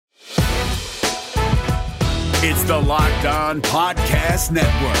It's the Locked On Podcast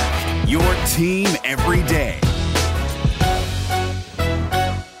Network, your team every day.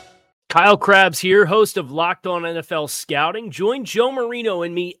 Kyle Krabs here, host of Locked On NFL Scouting. Join Joe Marino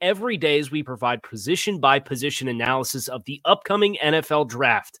and me every day as we provide position-by-position analysis of the upcoming NFL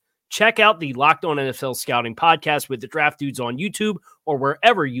Draft. Check out the Locked On NFL Scouting podcast with the Draft Dudes on YouTube or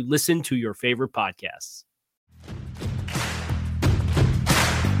wherever you listen to your favorite podcasts.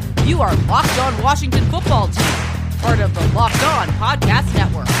 You are Locked On Washington Football Team, part of the Locked On Podcast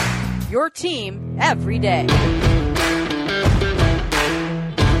Network, your team every day.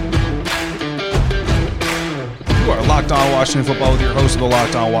 You are Locked On Washington Football with your host of the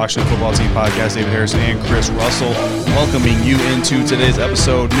Locked On Washington Football Team podcast, David Harrison and Chris Russell, welcoming you into today's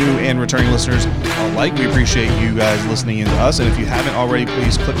episode. New and returning listeners alike, we appreciate you guys listening in to us. And if you haven't already,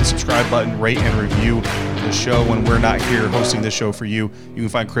 please click the subscribe button, rate and review the show when we're not here hosting this show for you. You can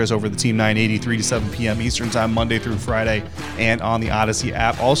find Chris over the Team 980, 3 to 7 p.m. Eastern Time, Monday through Friday, and on the Odyssey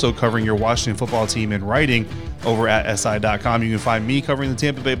app. Also covering your Washington Football Team in writing over at SI.com. You can find me covering the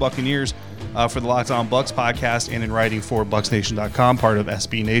Tampa Bay Buccaneers for the Locked On Bucks podcast and in writing for BucksNation.com, part of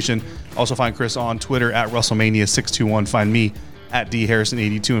SB Nation. Also find Chris on Twitter at WrestleMania621. Find me at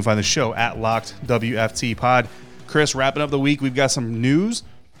DHarrison82 and find the show at Locked WFT Pod. Chris, wrapping up the week, we've got some news,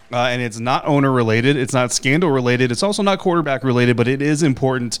 and it's not owner related, it's not scandal related, it's also not quarterback related, but it is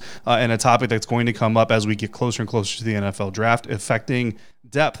important and a topic that's going to come up as we get closer and closer to the NFL Draft, affecting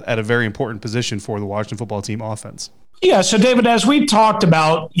depth at a very important position for the Washington Football Team offense. Yeah, so David, as we talked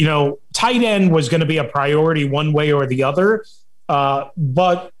about, tight end was going to be a priority one way or the other,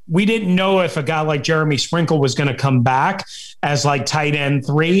 but we didn't know if a guy like Jeremy Sprinkle was going to come back as like tight end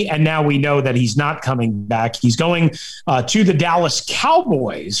 3, and now we know that he's not coming back. He's going to the Dallas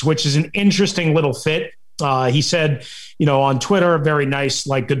Cowboys, which is an interesting little fit. He said, on Twitter, very nice,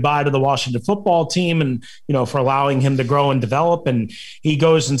 goodbye to the Washington Football Team and, for allowing him to grow and develop. And he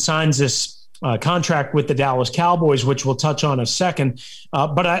goes and signs this contract with the Dallas Cowboys, which we'll touch on in a second.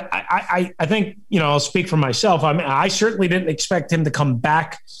 But I think, I'll speak for myself. I mean, I certainly didn't expect him to come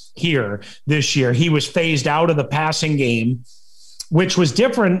back here this year. He was phased out of the passing game, which was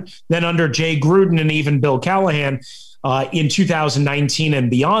different than under Jay Gruden and even Bill Callahan in 2019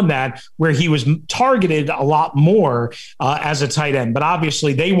 and beyond that, where he was targeted a lot more as a tight end. But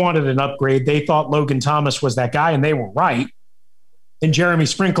obviously they wanted an upgrade. They thought Logan Thomas was that guy, and they were right. And Jeremy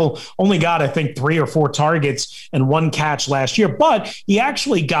Sprinkle only got, I think, 3 or 4 targets and 1 catch last year. But he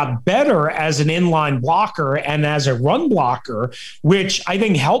actually got better as an inline blocker and as a run blocker, which I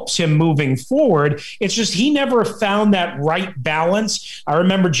think helps him moving forward. It's just he never found that right balance. I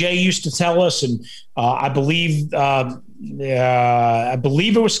remember Jay used to tell us, and I believe it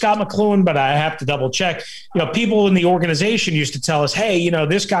was Scott McLuhan, but I have to double check. People in the organization used to tell us, hey,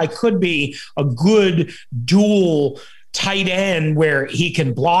 this guy could be a good dual tight end where he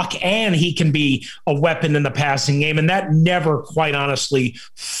can block and he can be a weapon in the passing game. And that never quite honestly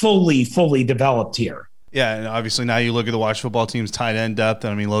fully developed here. Yeah. And obviously now you look at the Washington Football Team's tight end depth.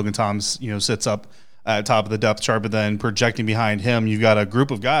 And I mean, Logan Thomas, sits up at top of the depth chart, but then projecting behind him, you've got a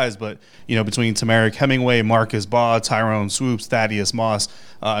group of guys, but between Tamarick Hemingway, Marcus Baugh, Tyrone Swoops, Thaddeus Moss.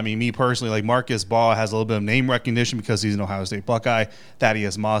 Me personally, Marcus Baugh has a little bit of name recognition because he's an Ohio State Buckeye.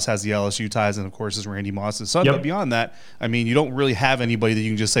 Thaddeus Moss has the LSU ties, and of course is Randy Moss's son. Yep. But beyond that, you don't really have anybody that you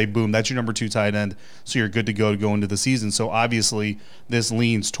can just say, boom, that's your number 2 tight end, so you're good to go into the season. So obviously this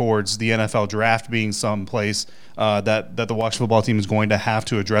leans towards the NFL Draft being some place that the Washington Football Team is going to have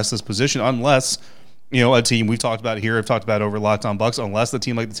to address this position, unless a team we've talked about here, I've talked about over Locked On Bucks, unless the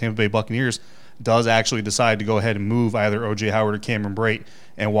team like the Tampa Bay Buccaneers does actually decide to go ahead and move either O.J. Howard or Cameron Brate,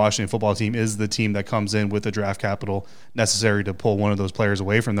 and Washington Football Team is the team that comes in with the draft capital necessary to pull one of those players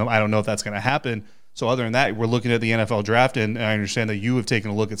away from them. I don't know if that's going to happen. So other than that, we're looking at the NFL Draft, and I understand that you have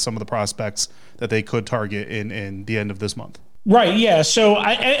taken a look at some of the prospects that they could target in the end of this month. Right, yeah. So,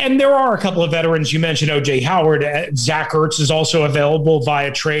 and there are a couple of veterans. You mentioned O.J. Howard. Zach Ertz is also available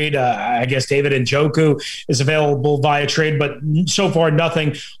via trade. I guess David Njoku is available via trade, but so far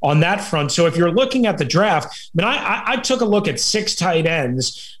nothing on that front. So if you're looking at the draft, I took a look at 6 tight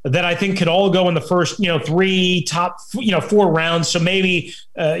ends that I think could all go in the first, 3 top, 4 rounds. So maybe,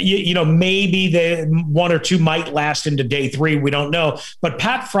 maybe the 1 or 2 might last into day 3. We don't know. But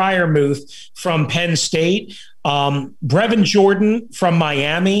Pat Freiermuth from Penn State, Brevin Jordan from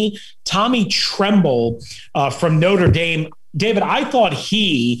Miami, Tommy Tremble from Notre Dame. David, I thought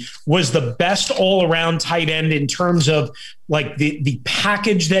he was the best all-around tight end in terms of like the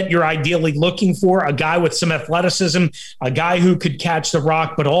package that you're ideally looking for, a guy with some athleticism, a guy who could catch the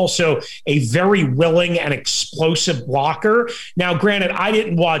rock, but also a very willing and explosive blocker. Now, granted, I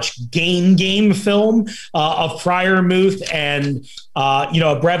didn't watch game film of Freiermuth and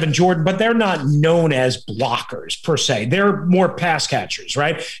Brevin Jordan, but they're not known as blockers per se. They're more pass catchers,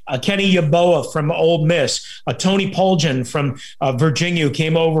 right? Kenny Yeboah from Ole Miss, Tony Poljan from Virginia, who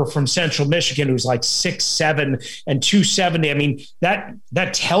came over from Central Michigan, who's like 6'7" and 270. I mean,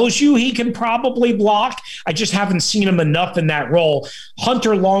 that tells you he can probably block. I just haven't seen him enough in that role.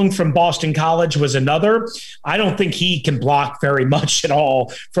 Hunter Long from Boston College was another. I don't think he can block very much at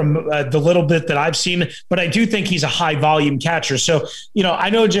all from the little bit that I've seen, but I do think he's a high volume catcher. So, I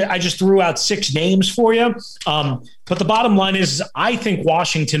know I just threw out 6 names for you. But the bottom line is I think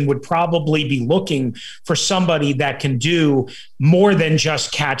Washington would probably be looking for somebody that can do more than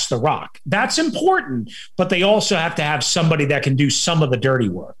just catch the rock. That's important, but they also have to have somebody that can do some of the dirty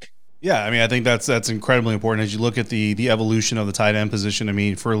work. Yeah, I mean, I think that's incredibly important as you look at the evolution of the tight end position. I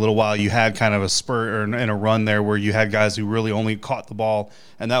mean, for a little while, you had kind of a spurt and a run there where you had guys who really only caught the ball,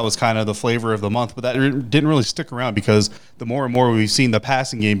 and that was kind of the flavor of the month. But that didn't really stick around because the more and more we've seen the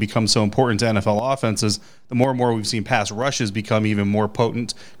passing game become so important to NFL offenses, the more and more we've seen pass rushes become even more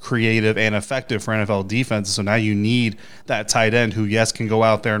potent, creative, and effective for NFL defenses. So now you need that tight end who, yes, can go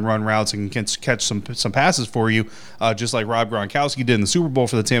out there and run routes and can catch some passes for you, just like Rob Gronkowski did in the Super Bowl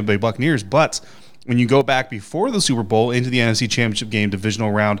for the Tampa Bay Buccaneers. But when you go back before the Super Bowl into the NFC Championship game,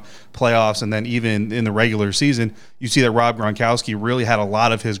 divisional round, playoffs, and then even in the regular season, you see that Rob Gronkowski really had a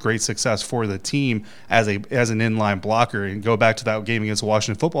lot of his great success for the team as an inline blocker. And go back to that game against the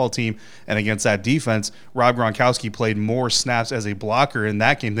Washington football team and against that defense, Rob Gronkowski played more snaps as a blocker in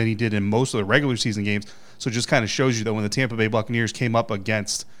that game than he did in most of the regular season games. So it just kind of shows you that when the Tampa Bay Buccaneers came up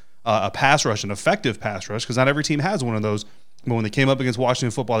against a pass rush, an effective pass rush, because not every team has one of those, but when they came up against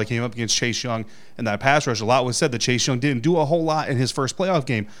Washington football, they came up against Chase Young and that pass rush. A lot was said that Chase Young didn't do a whole lot in his first playoff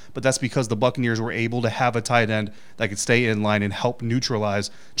game, but that's because the Buccaneers were able to have a tight end that could stay in line and help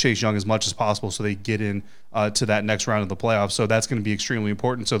neutralize Chase Young as much as possible so they get in to that next round of the playoffs. So that's going to be extremely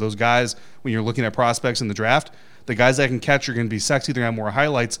important. So those guys, when you're looking at prospects in the draft, the guys that can catch are going to be sexy. They're going to have more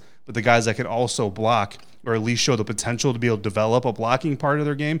highlights, but the guys that can also block or at least show the potential to be able to develop a blocking part of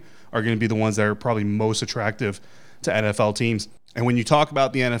their game are going to be the ones that are probably most attractive to NFL teams. And when you talk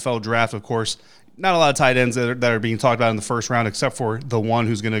about the NFL draft, of course, not a lot of tight ends that are being talked about in the first round, except for the one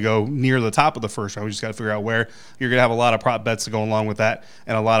who's going to go near the top of the first round. We just got to figure out where. You're going to have a lot of prop bets to go along with that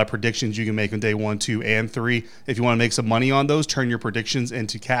and a lot of predictions you can make on day 1, 2, and 3. If you want to make some money on those, turn your predictions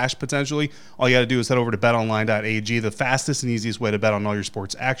into cash potentially. All you got to do is head over to betonline.ag, the fastest and easiest way to bet on all your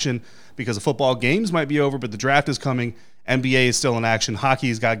sports action, because the football games might be over, but the draft is coming. NBA is still in action.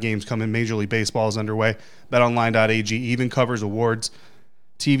 Hockey's got games coming. Major League Baseball is underway. BetOnline.ag even covers awards,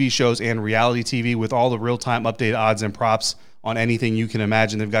 TV shows, and reality TV with all the real-time updated odds and props on anything you can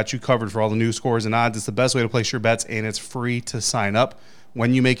imagine. They've got you covered for all the new scores and odds. It's the best way to place your bets, and it's free to sign up.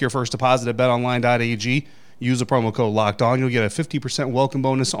 When you make your first deposit at BetOnline.ag, use the promo code LOCKEDON. You'll get a 50% welcome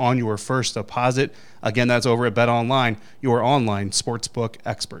bonus on your first deposit. Again, that's over at BetOnline, your online sportsbook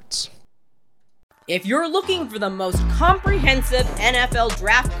experts. If you're looking for the most comprehensive NFL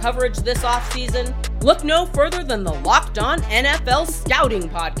draft coverage this offseason, look no further than the Locked On NFL Scouting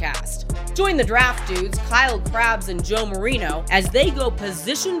Podcast. Join the draft dudes, Kyle Krabs and Joe Marino, as they go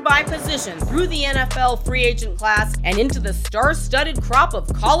position by position through the NFL free agent class and into the star-studded crop of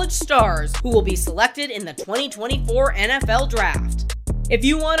college stars who will be selected in the 2024 NFL Draft. If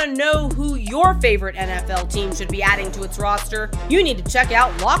you want to know who your favorite NFL team should be adding to its roster, you need to check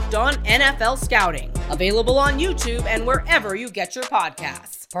out Locked On NFL Scouting, available on YouTube and wherever you get your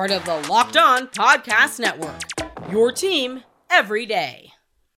podcasts. Part of the Locked On Podcast Network, your team every day.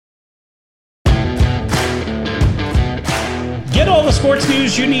 Get all the sports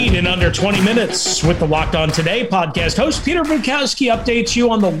news you need in under 20 minutes with the Locked On Today podcast. Host Peter Bukowski updates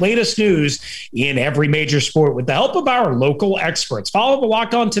you on the latest news in every major sport with the help of our local experts. Follow the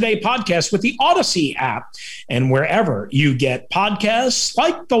Locked On Today podcast with the Odyssey app and wherever you get podcasts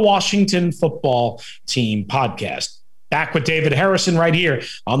like the Washington Football Team podcast. Back with David Harrison right here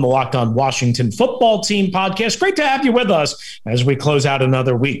on the Locked On Washington Football Team podcast. Great to have you with us as we close out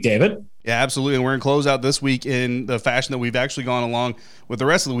another week, David. Yeah, absolutely. And we're going to close out this week in the fashion that we've actually gone along with the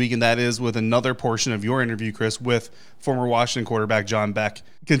rest of the week, and that is with another portion of your interview, Chris, with former Washington quarterback John Beck.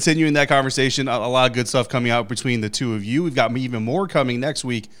 Continuing that conversation, a lot of good stuff coming out between the two of you. We've got even more coming next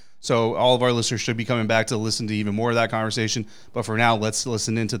week, so all of our listeners should be coming back to listen to even more of that conversation. But for now, let's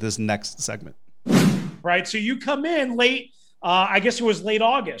listen into this next segment. Right, so you come in late I guess it was late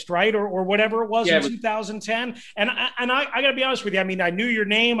August, right? Or whatever it was in 2010. And I got to be honest with you. I mean, I knew your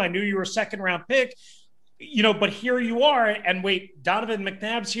name. I knew you were a second-round pick, but here you are. And wait, Donovan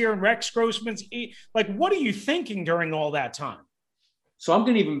McNabb's here and Rex Grossman's. Like, what are you thinking during all that time? So I'm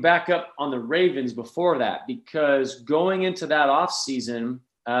going to even back up on the Ravens before that, because going into that offseason,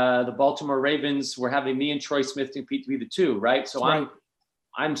 the Baltimore Ravens were having me and Troy Smith compete to be the two, right? So right.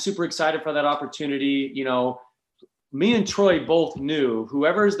 I'm super excited for that opportunity. Me and Troy both knew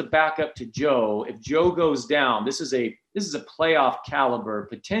whoever is the backup to Joe, if Joe goes down, this is a playoff caliber,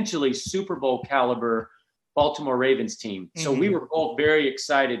 potentially Super Bowl caliber Baltimore Ravens team. Mm-hmm. So we were both very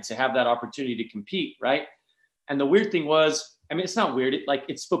excited to have that opportunity to compete, right? And the weird thing was, I mean, it's not weird.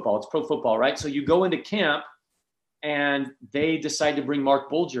 It's football. It's pro football, right? So you go into camp and they decide to bring Mark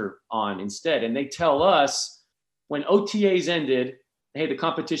Bulger on instead. And they tell us when OTAs ended, hey, the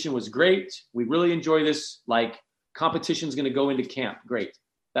competition was great. We really enjoy this. Competition's going to go into camp. Great.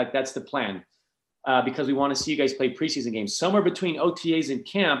 That's the plan because we want to see you guys play preseason games. Somewhere between OTAs and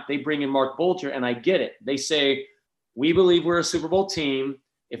camp, they bring in Mark Bulger, and I get it. They say, we believe we're a Super Bowl team.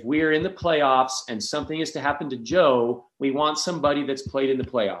 If we are in the playoffs and something is to happen to Joe, we want somebody that's played in the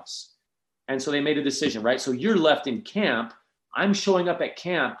playoffs. And so they made a decision, right? So you're left in camp. I'm showing up at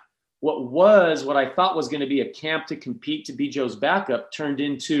camp. What I thought was going to be a camp to compete to be Joe's backup turned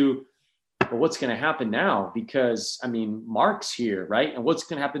into, well, what's going to happen now? Because, I mean, Mark's here, right? And what's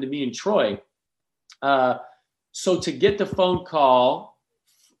going to happen to me and Troy? So to get the phone call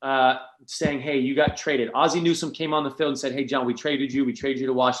saying, hey, you got traded. Ozzie Newsome came on the field and said, hey, John, we traded you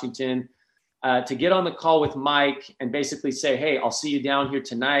to Washington. To get on the call with Mike and basically say, hey, I'll see you down here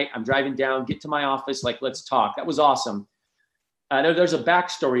tonight. I'm driving down, get to my office. Let's talk. That was awesome. There's a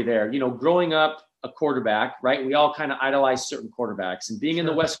backstory there. Growing up a quarterback, right? We all kind of idolize certain quarterbacks, and being in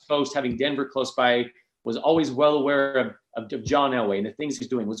the West Coast, having Denver close by, was always well aware of John Elway and the things he's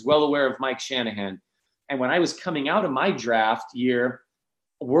doing, was well aware of Mike Shanahan. And when I was coming out of my draft year,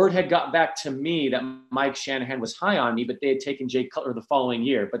 word had got back to me that Mike Shanahan was high on me, but they had taken Jay Cutler the following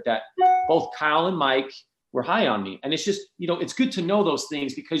year, but that both Kyle and Mike were high on me. And it's just, it's good to know those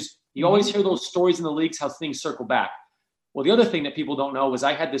things because you always hear those stories in the leagues, how things circle back. Well, the other thing that people don't know was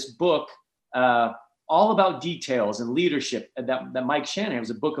I had this book all about details and leadership that Mike Shanahan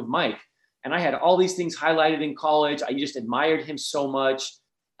was a book of Mike. And I had all these things highlighted in college. I just admired him so much.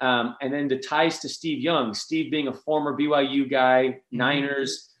 And then the ties to Steve Young, Steve being a former BYU guy,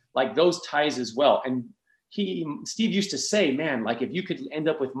 Niners, those ties as well. And Steve used to say, man, if you could end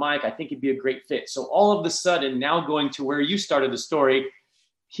up with Mike, I think it'd be a great fit. So all of a sudden, now going to where you started the story,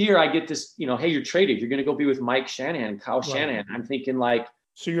 here I get this, hey, you're traded. You're going to go be with Mike Shanahan, Kyle Shanahan. I'm thinking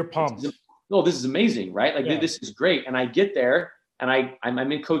so you're pumped. This is amazing, right? This is great. And I get there and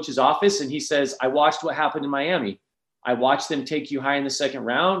I'm in coach's office and he says, I watched what happened in Miami. I watched them take you high in the second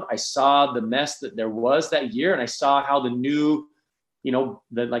round. I saw the mess that there was that year. And I saw how the new,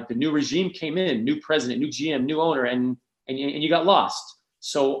 the new regime came in, new president, new GM, new owner, and you got lost.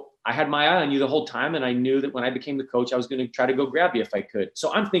 So I had my eye on you the whole time. And I knew that when I became the coach, I was going to try to go grab you if I could.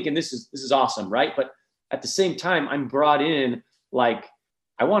 So I'm thinking this is awesome. Right. But at the same time, I'm brought in,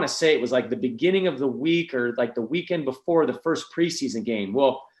 I want to say it was the beginning of the week or the weekend before the first preseason game.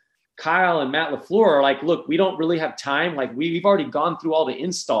 Well, Kyle and Matt LaFleur are look, we don't really have time. We've already gone through all the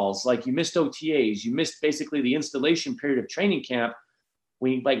installs. You missed OTAs. You missed basically the installation period of training camp.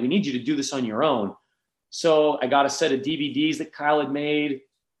 We need you to do this on your own. So I got a set of DVDs that Kyle had made,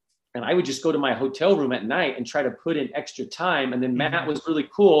 and I would just go to my hotel room at night and try to put in extra time. And then Matt was really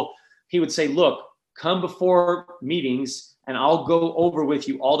cool. He would say, look, come before meetings and I'll go over with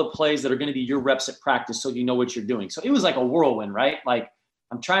you all the plays that are going to be your reps at practice so you know what you're doing. So it was like a whirlwind, right?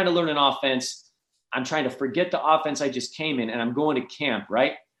 I'm trying to learn an offense. I'm trying to forget the offense I just came in, and I'm going to camp,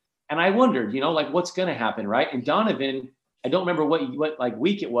 right? And I wondered, what's going to happen, right? And Donovan, I don't remember what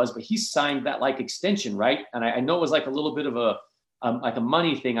week it was, but he signed that extension, right? And I know it was a little bit of a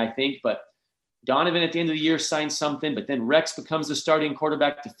money thing, I think, but Donovan at the end of the year signed something, but then Rex becomes the starting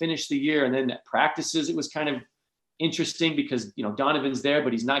quarterback to finish the year. And then at practices, it was kind of interesting because, Donovan's there,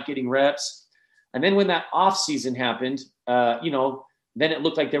 but he's not getting reps. And then when that off season happened, then it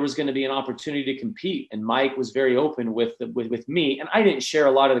looked like there was going to be an opportunity to compete. And Mike was very open with me. And I didn't share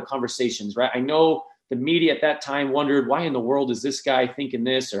a lot of the conversations, right? I know the media at that time wondered, why in the world is this guy thinking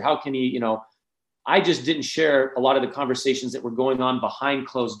this? Or how can he, I just didn't share a lot of the conversations that were going on behind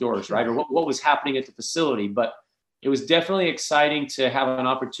closed doors, right? Or what was happening at the facility. But it was definitely exciting to have an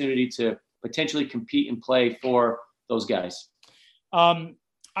opportunity to potentially compete and play for those guys.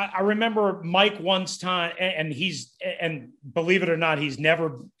 I remember Mike once time, and believe it or not, he's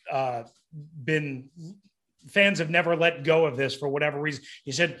never been fans have never let go of this for whatever reason.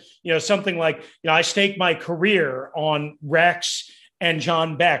 He said, something like, I stake my career on Rex and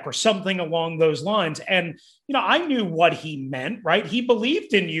John Beck or something along those lines. And, I knew what he meant, right? He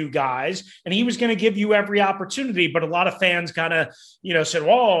believed in you guys and he was going to give you every opportunity. But a lot of fans kind of, said,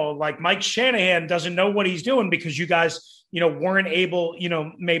 oh, like Mike Shanahan doesn't know what he's doing because you guys, weren't able,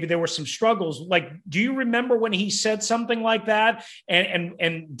 maybe there were some struggles. Like, do you remember when he said something like that?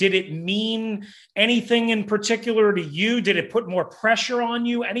 And did it mean anything in particular to you? Did it put more pressure on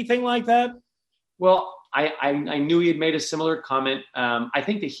you? Anything like that? Well, I knew he had made a similar comment. I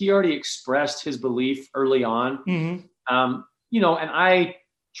think that he already expressed his belief early on. Mm-hmm. And I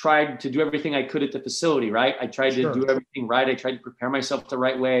tried to do everything I could at the facility, right? I tried to do everything right. I tried to prepare myself the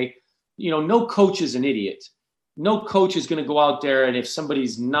right way. No coach is an idiot. No coach is going to go out there, and if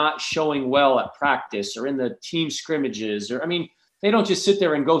somebody's not showing well at practice or in the team scrimmages, they don't just sit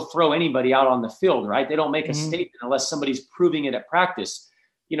there and go throw anybody out on the field, right? They don't make a statement unless somebody's proving it at practice.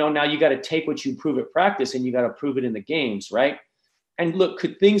 Now you got to take what you prove at practice and you got to prove it in the games, right? And look,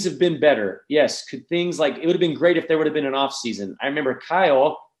 could things have been better? Yes. Could things it would have been great if there would have been an off season. I remember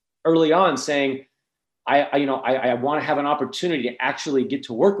Kyle early on saying, I want to have an opportunity to actually get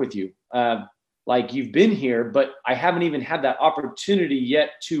to work with you. Like you've been here, but I haven't even had that opportunity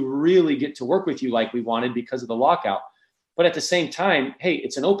yet to really get to work with you like we wanted because of the lockout. But at the same time, hey,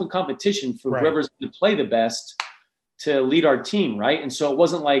 it's an open competition for whoever's going to play the best to lead our team, right? And so it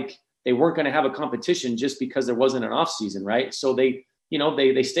wasn't like they weren't going to have a competition just because there wasn't an off season, right? So they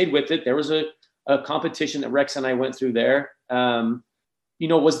stayed with it. There was a competition that Rex and I went through there.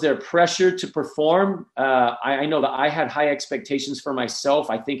 Was there pressure to perform? I know that I had high expectations for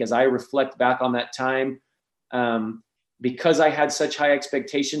myself. I think as I reflect back on that time, because I had such high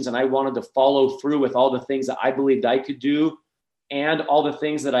expectations and I wanted to follow through with all the things that I believed I could do and all the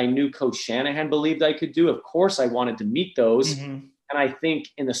things that I knew Coach Shanahan believed I could do. Of course, I wanted to meet those. Mm-hmm. And I think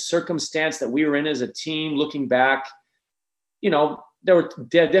in the circumstance that we were in as a team, looking back, there were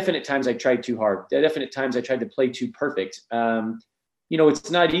definite times I tried too hard. There are definite times I tried to play too perfect.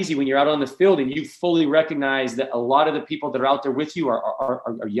 It's not easy when you're out on the field and you fully recognize that a lot of the people that are out there with you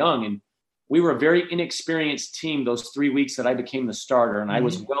are young. And we were a very inexperienced team those 3 weeks that I became the starter. And I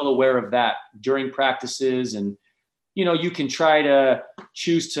was well aware of that during practices. And, you can try to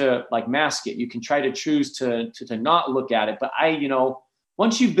choose to mask it. You can try to choose to not look at it. But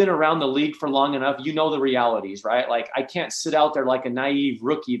once you've been around the league for long enough, the realities, right? Like I can't sit out there like a naive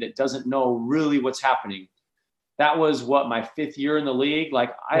rookie that doesn't know really what's happening. That was my 5th year in the league.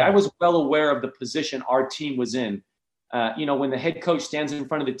 I was well aware of the position our team was in. When the head coach stands in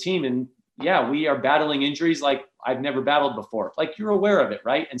front of the team and we are battling injuries like I've never battled before. Like you're aware of it,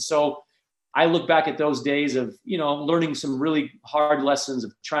 right? And so I look back at those days of, learning some really hard lessons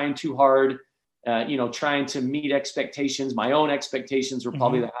of trying too hard, trying to meet expectations. My own expectations were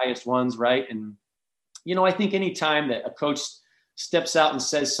probably the highest ones, right? And, I think any time that a coach steps out and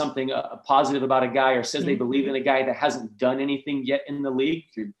says something positive about a guy or says they believe in a guy that hasn't done anything yet in the league,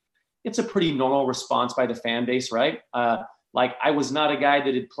 it's a pretty normal response by the fan base, right? I was not a guy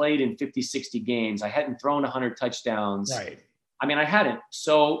that had played in 50, 60 games. I hadn't thrown 100 touchdowns. Right. I hadn't.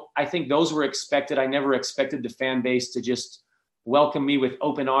 So I think those were expected. I never expected the fan base to just welcome me with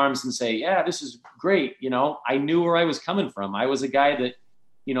open arms and say, yeah, this is great. I knew where I was coming from. I was a guy that,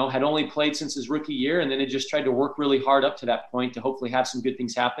 had only played since his rookie year and then had just tried to work really hard up to that point to hopefully have some good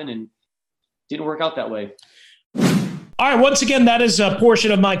things happen, and didn't work out that way. All right. Once again, that is a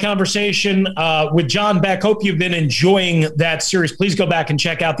portion of my conversation with John Beck. Hope you've been enjoying that series. Please go back and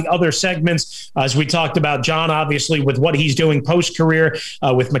check out the other segments as we talked about John, obviously, with what he's doing post-career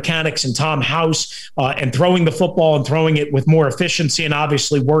with mechanics and Tom House and throwing the football and throwing it with more efficiency, and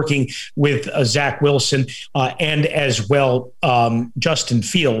obviously working with Zach Wilson and as well Justin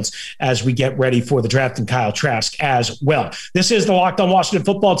Fields as we get ready for the draft, and Kyle Trask as well. This is the Locked On Washington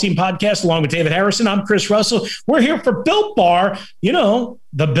Football Team podcast along with David Harrison. I'm Chris Russell. We're here for Built Bar,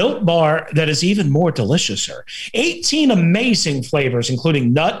 the Built Bar that is even more deliciouser. 18 amazing flavors,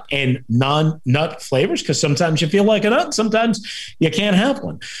 including nut and non-nut flavors, because sometimes you feel like a nut, sometimes you can't have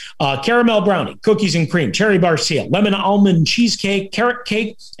one. Caramel brownie, cookies and cream, cherry barcia, lemon almond cheesecake, carrot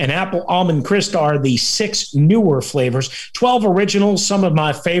cake, and apple almond crisp are the 6 newer flavors. 12 originals, some of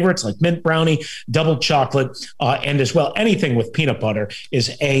my favorites like mint brownie, double chocolate, and as well anything with peanut butter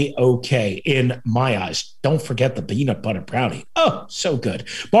is A-OK in my eyes. Don't forget the peanut butter brownie. Oh, so good.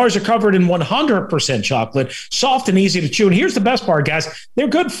 Bars are covered in 100% chocolate, soft and easy to chew. And here's the best part, guys. They're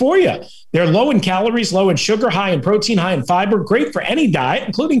good for you. They're low in calories, low in sugar, high in protein, high in fiber, great for any diet,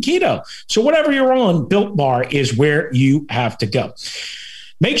 including keto. So whatever you're on, Built Bar is where you have to go.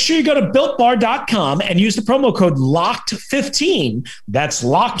 Make sure you go to BuiltBar.com and use the promo code LOCKED15. That's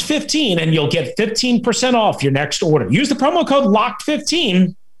LOCKED15, and you'll get 15% off your next order. Use the promo code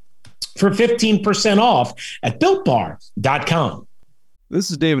LOCKED15 for 15% off at BuiltBar.com. This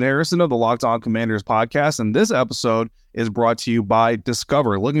is David Harrison of the Locked On Commanders podcast, and this episode is brought to you by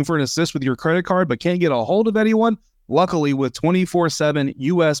Discover. Looking for an assist with your credit card but can't get a hold of anyone? Luckily, with 24/7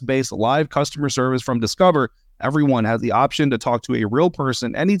 U.S.-based live customer service from Discover, everyone has the option to talk to a real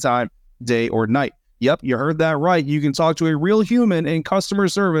person anytime, day or night. Yep, you heard that right. You can talk to a real human in customer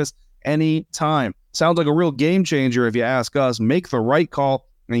service anytime. Sounds like a real game changer if you ask us. Make the right call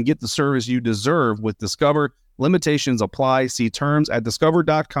and get the service you deserve with Discover. Limitations apply. See terms at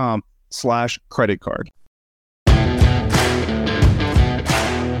discover.com/credit card.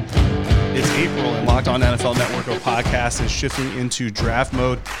 It's April, and Locked On NFL Network of podcasts is shifting into draft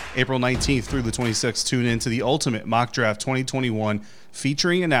mode. April 19th through the 26th, tune in to the Ultimate Mock Draft 2021,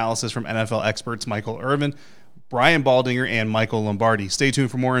 featuring analysis from NFL experts Michael Irvin, Brian Baldinger, and Michael Lombardi. Stay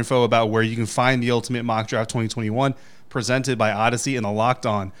tuned for more info about where you can find the Ultimate Mock Draft 2021, presented by Odyssey and the Locked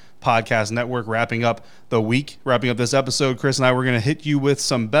On Podcast Network. Wrapping up this episode, Chris and I were going to hit you with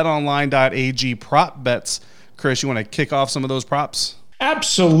some betonline.ag prop bets. Chris, you want to kick off some of those props?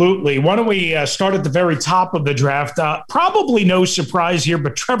 Absolutely. Why don't we start at the very top of the draft? Probably no surprise here,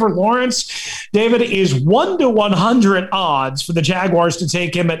 but Trevor Lawrence, David, is 1-100 odds for the Jaguars to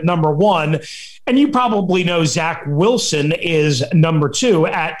take him at number 1. And you probably know Zach Wilson is number 2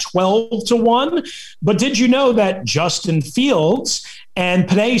 at 12-1. But did you know that Justin Fields and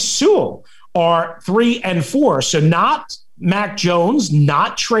Penei Sewell are 3 and 4? So not Mac Jones,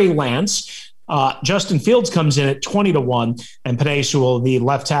 not Trey Lance. Justin Fields comes in at 20-1, and Penei Sewell, the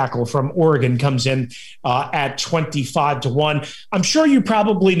left tackle from Oregon, comes in at 25-1. I'm sure you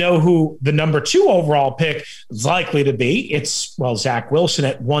probably know who the number 2 overall pick is likely to be. It's, Zach Wilson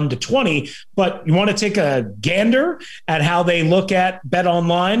at 1-20. But you want to take a gander at how they look at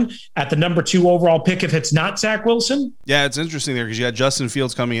BetOnline at the number 2 overall pick if it's not Zach Wilson? Yeah, it's interesting there because you got Justin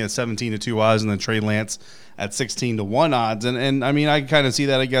Fields coming in at 17-2 odds, and then Trey Lance at 16-1 odds. And I mean, I kind of see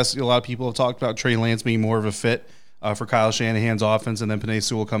that. I guess a lot of people have talked about Trey Lance being more of a fit for Kyle Shanahan's offense, and then Penei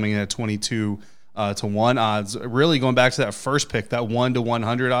Sewell coming in at 22-1 odds. Really going back to that first pick, that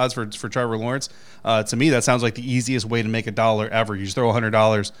 1-100 odds for Trevor Lawrence. To me, that sounds like the easiest way to make $1 ever. You just throw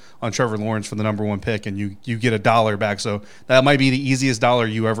 $100 on Trevor Lawrence for the number 1 pick, and you get $1 back. So that might be the easiest dollar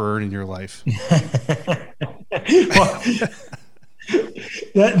you ever earn in your life.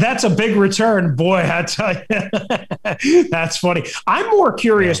 That's a big return, boy. I tell you, that's funny. I'm more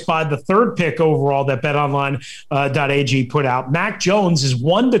curious by the 3rd pick overall that BetOnline.ag put out. Mac Jones is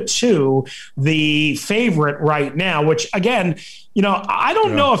 1-2, the favorite right now. Which again, I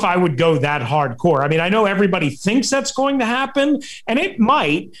don't know if I would go that hardcore. I mean, I know everybody thinks that's going to happen, and it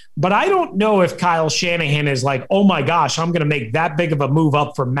might, but I don't know if Kyle Shanahan is like, oh my gosh, I'm going to make that big of a move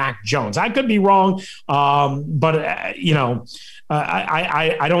up for Mac Jones. I could be wrong, but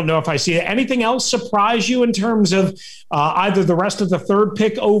I don't know if I see it. Anything else surprise you in terms of either the rest of the 3rd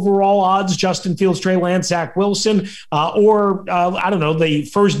pick overall odds, Justin Fields, Trey Lance, Zach Wilson, or I don't know, the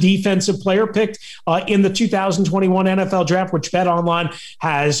first defensive player picked in the 2021 NFL draft, which BetOnline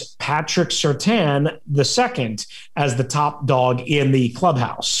has Patrick Surtain II as the top dog in the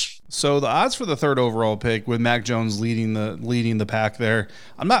clubhouse. So the odds for the 3rd overall pick with Mac Jones leading the pack there,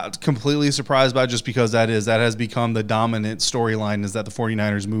 I'm not completely surprised by it, just because that has become the dominant storyline, is that the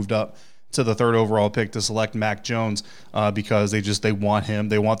 49ers moved up to the 3rd overall pick to select Mac Jones because they want him.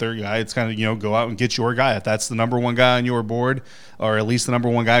 They want their guy. It's kind of, go out and get your guy. If that's the number 1 guy on your board, or at least the number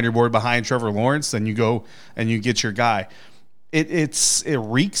 1 guy on your board behind Trevor Lawrence, then you go and you get your guy. It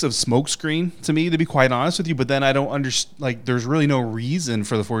reeks of smokescreen to me, to be quite honest with you. But then I don't understand. There's really no reason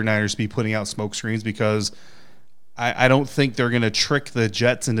for the 49ers to be putting out smokescreens, because I don't think they're going to trick the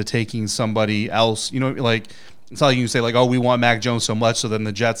Jets into taking somebody else. It's not like you can say, oh, we want Mac Jones so much, so then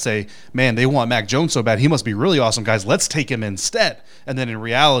the Jets say, man, they want Mac Jones so bad, he must be really awesome, guys, let's take him instead. And then in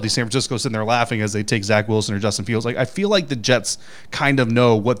reality, San Francisco's sitting there laughing as they take Zach Wilson or Justin Fields. I feel like the Jets kind of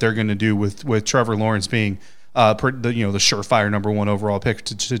know what they're going to do with Trevor Lawrence being the surefire number 1 overall pick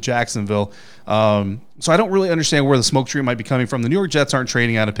to Jacksonville. So I don't really understand where the smoke screen might be coming from. The New York Jets aren't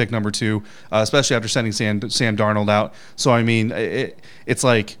trading out of pick number 2, especially after sending Sam Darnold out. So I mean, it's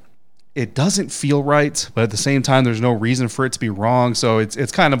like, it doesn't feel right, but at the same time, there's no reason for it to be wrong. So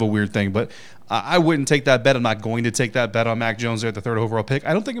it's kind of a weird thing. But I wouldn't take that bet. I'm not going to take that bet on Mac Jones there at the 3rd overall pick.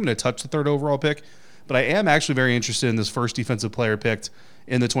 I don't think I'm going to touch the 3rd overall pick, but I am actually very interested in this first defensive player picked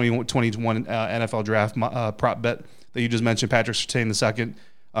in the 2021 NFL draft prop bet that you just mentioned, Patrick Surtain II,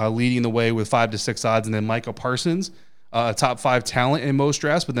 leading the way with 5-6 odds, and then Micah Parsons a top 5 talent in most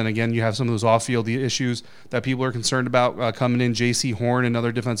drafts, but then again, you have some of those off-field issues that people are concerned about coming in. J.C. Horn,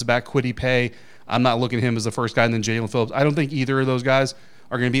 another defensive back, Kwity Paye. I'm not looking at him as the first guy, and then Jalen Phillips. I don't think either of those guys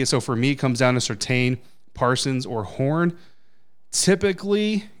are going to be it. So for me, it comes down to Surtain, Parsons, or Horn.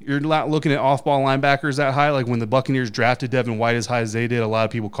 Typically, you're not looking at off-ball linebackers that high. Like when the Buccaneers drafted Devin White as high as they did, a lot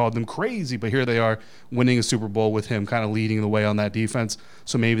of people called them crazy, but here they are winning a Super Bowl with him kind of leading the way on that defense.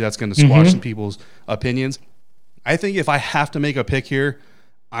 So maybe that's going to squash some people's opinions. I think if I have to make a pick here,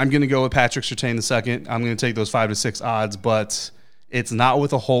 I'm going to go with Patrick Surtain II. I'm going to take those 5 to 6 odds, but it's not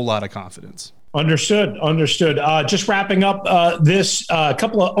with a whole lot of confidence. Understood. Just wrapping up this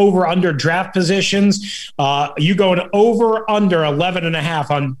couple of over-under draft positions. You going over-under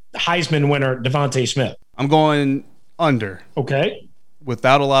 11.5 on Heisman winner Devontae Smith? I'm going under. Okay.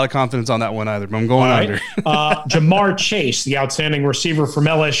 Without a lot of confidence on that one either, but I'm going under. Jamar Chase, the outstanding receiver from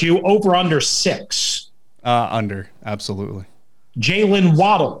LSU, over-under 6. Under, absolutely. Jalen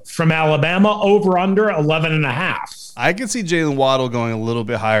Waddle from Alabama, over-under 11.5. I can see Jalen Waddle going a little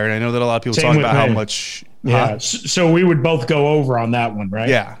bit higher, and I know that a lot of people talk about how much. Yeah, so we would both go over on that one, right?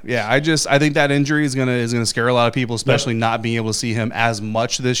 Yeah. I think that injury is gonna scare a lot of people, especially not being able to see him as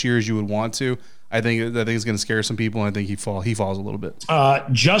much this year as you would want to. I think it's going to scare some people, and I think he falls a little bit.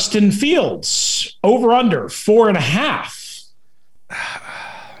 Justin Fields, over/under 4.5.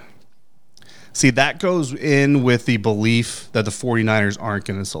 See, that goes in with the belief that the 49ers aren't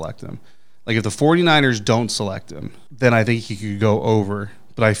going to select him. Like, if the 49ers don't select him, then I think he could go over.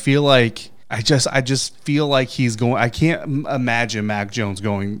 But I feel like I just feel like he's going. I can't imagine Mac Jones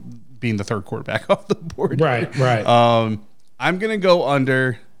being the third quarterback off the board. Right. I'm going to go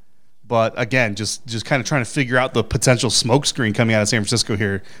under. But again, just kind of trying to figure out the potential smoke screen coming out of San Francisco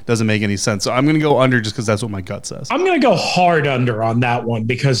here doesn't make any sense. So I'm going to go under just because that's what my gut says. I'm going to go hard under on that one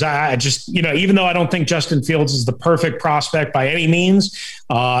because I just, even though I don't think Justin Fields is the perfect prospect by any means,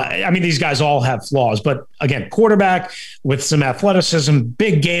 these guys all have flaws. But again, quarterback with some athleticism,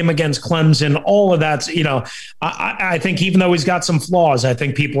 big game against Clemson, all of that's, I think even though he's got some flaws, I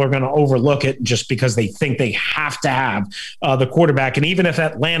think people are going to overlook it just because they think they have to have the quarterback. And even if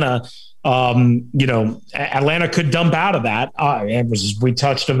Atlanta could dump out of that, as we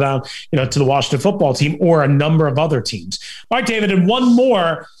touched about, to the Washington football team or a number of other teams. All right, David, and one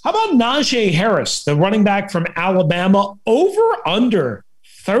more. How about Najee Harris, the running back from Alabama, over/under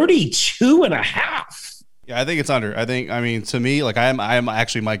 32.5? Yeah, I think it's under. To me, like I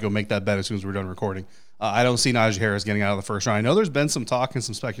actually might go make that bet as soon as we're done recording. I don't see Najee Harris getting out of the first round. I know there's been some talk and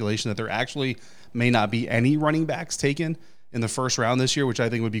some speculation that there actually may not be any running backs taken in the first round this year, which I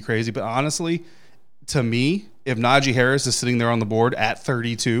think would be crazy. But honestly, to me, if Najee Harris is sitting there on the board at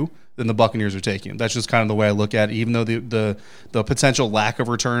 32, then the Buccaneers are taking him. That's just kind of the way I look at it, even though the potential lack of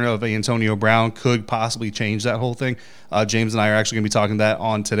return of Antonio Brown could possibly change that whole thing. James and I are actually going to be talking that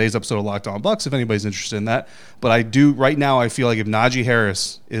on today's episode of Locked On Bucs, if anybody's interested in that. But right now, I feel like if Najee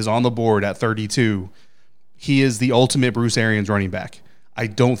Harris is on the board at 32, he is the ultimate Bruce Arians running back. I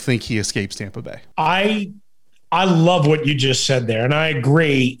don't think he escapes Tampa Bay. I love what you just said there, and I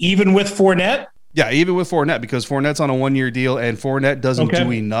agree. Even with Fournette? Yeah, even with Fournette, because Fournette's on a one-year deal, and Fournette doesn't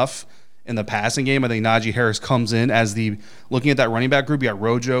do enough in the passing game. I think Najee Harris comes in as looking at that running back group, you got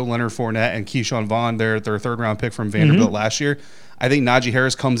Rojo, Leonard Fournette, and Keyshawn Vaughn, their third-round pick from Vanderbilt last year. I think Najee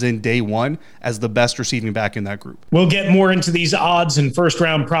Harris comes in day one as the best receiving back in that group. We'll get more into these odds and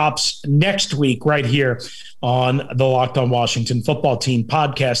first-round props next week right here on the Locked On Washington Football Team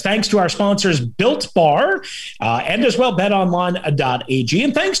podcast. Thanks to our sponsors, Built Bar, and as well, betonline.ag.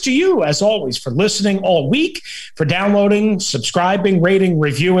 And thanks to you, as always, for listening all week, for downloading, subscribing, rating,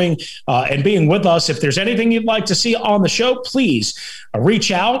 reviewing, and being with us. If there's anything you'd like to see on the show, please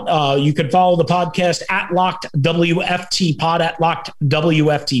reach out. You can follow the podcast at Locked WFT Pod, at Locked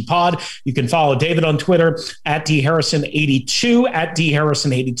WFT Pod. You can follow David on Twitter at DHarrison82, at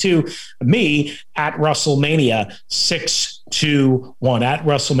DHarrison82, me at WrestleMania621, at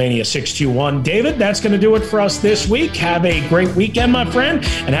WrestleMania621. David, that's going to do it for us this week. Have a great weekend, my friend,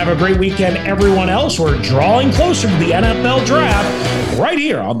 and have a great weekend, everyone else. We're drawing closer to the NFL Draft right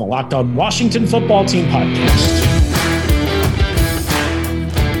here on the Locked On Washington Football Team podcast.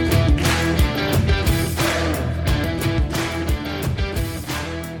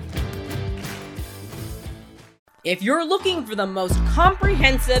 If you're looking for the most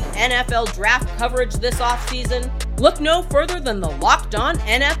comprehensive NFL draft coverage this offseason, look no further than the Locked On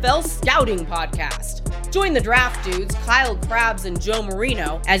NFL Scouting podcast. Join the draft dudes, Kyle Krabs and Joe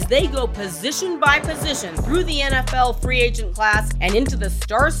Marino, as they go position by position through the NFL free agent class and into the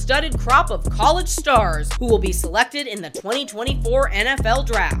star-studded crop of college stars who will be selected in the 2024 NFL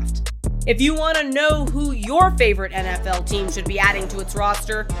Draft. If you want to know who your favorite NFL team should be adding to its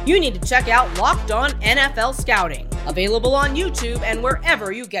roster, you need to check out Locked On NFL Scouting, available on YouTube and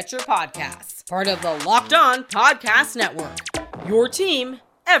wherever you get your podcasts. Part of the Locked On Podcast Network, your team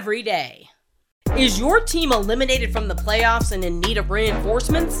every day. Is your team eliminated from the playoffs and in need of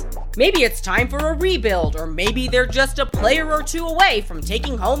reinforcements? Maybe it's time for a rebuild, or maybe they're just a player or two away from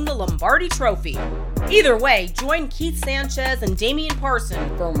taking home the Lombardi Trophy. Either way, join Keith Sanchez and Damian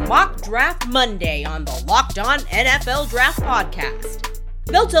Parson for Mock Draft Monday on the Locked On NFL Draft Podcast.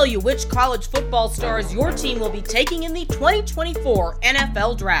 They'll tell you which college football stars your team will be taking in the 2024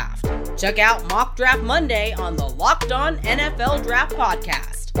 NFL Draft. Check out Mock Draft Monday on the Locked On NFL Draft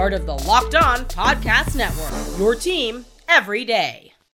Podcast, part of the Locked On Podcast Network, your team every day.